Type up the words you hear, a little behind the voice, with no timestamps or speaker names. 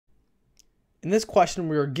In this question,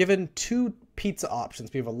 we are given two pizza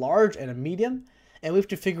options. We have a large and a medium, and we have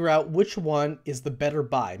to figure out which one is the better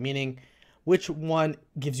buy, meaning which one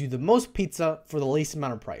gives you the most pizza for the least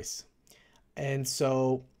amount of price. And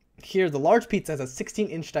so here, the large pizza has a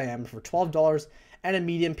 16-inch diameter for $12, and a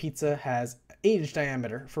medium pizza has 8-inch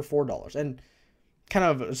diameter for $4. And kind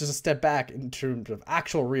of just a step back in terms of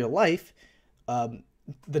actual real life,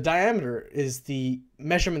 the diameter is the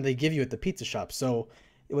measurement they give you at the pizza shop. So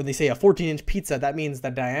when they say a 14-inch pizza, that means the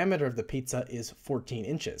diameter of the pizza is 14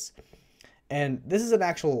 inches. And this is an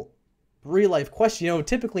actual real-life question. You know,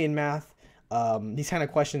 typically in math, these kind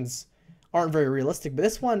of questions aren't very realistic. But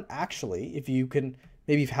this one, actually, if you can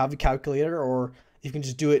maybe have a calculator or you can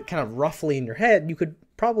just do it kind of roughly in your head, you could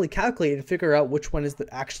probably calculate and figure out which one is that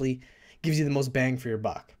actually gives you the most bang for your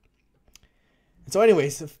buck. And so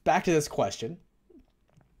anyways, back to this question.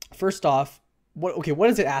 First off, what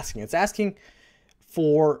is it asking? It's asking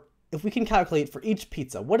for, if we can calculate for each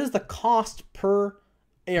pizza, what is the cost per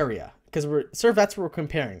area? Because that's what we're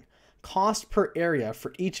comparing. Cost per area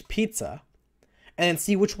for each pizza, and then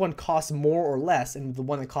see which one costs more or less, and the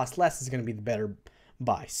one that costs less is going to be the better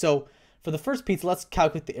buy. So for the first pizza, let's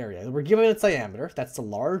calculate the area. We're given its diameter. That's the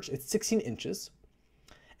large. It's 16 inches.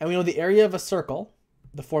 And we know the area of a circle,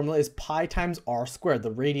 the formula is pi times r squared,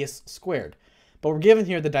 the radius squared. But we're given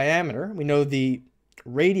here the diameter. We know the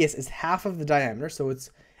radius is half of the diameter, so it's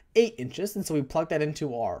 8 inches. And so we plug that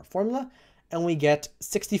into our formula, and we get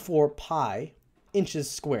 64 pi inches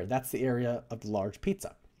squared. That's the area of the large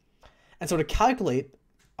pizza. And so to calculate,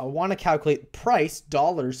 I want to calculate price,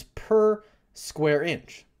 dollars per square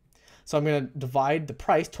inch. So I'm going to divide the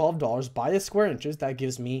price, $12, by the square inches. That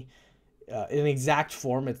gives me, in exact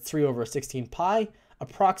form, it's 3 over 16 pi.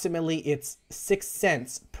 Approximately, it's 6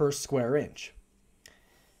 cents per square inch.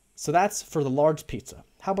 So that's for the large pizza.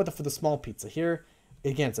 How about for the small pizza? Here,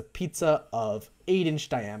 again, it's a pizza of 8-inch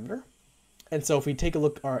diameter. And so if we take a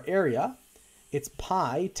look at our area, it's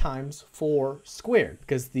pi times 4 squared,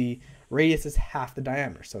 because the radius is half the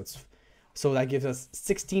diameter. So that gives us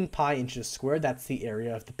 16 pi inches squared. That's the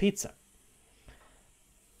area of the pizza.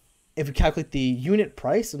 If we calculate the unit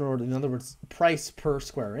price, in other words, price per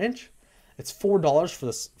square inch, it's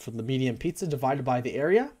 $4 for the medium pizza divided by the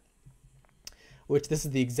area, which this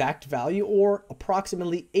is the exact value, or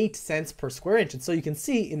approximately 8 cents per square inch. And so you can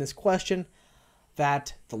see in this question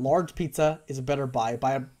that the large pizza is a better buy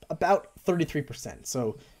by about 33%.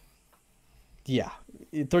 So yeah,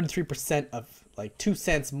 33% of like 2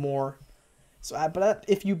 cents more. So, but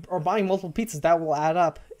if you are buying multiple pizzas, that will add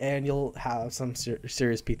up, and you'll have some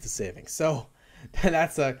serious pizza savings. So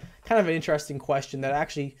that's a kind of an interesting question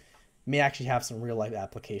that may actually have some real life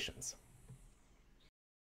applications.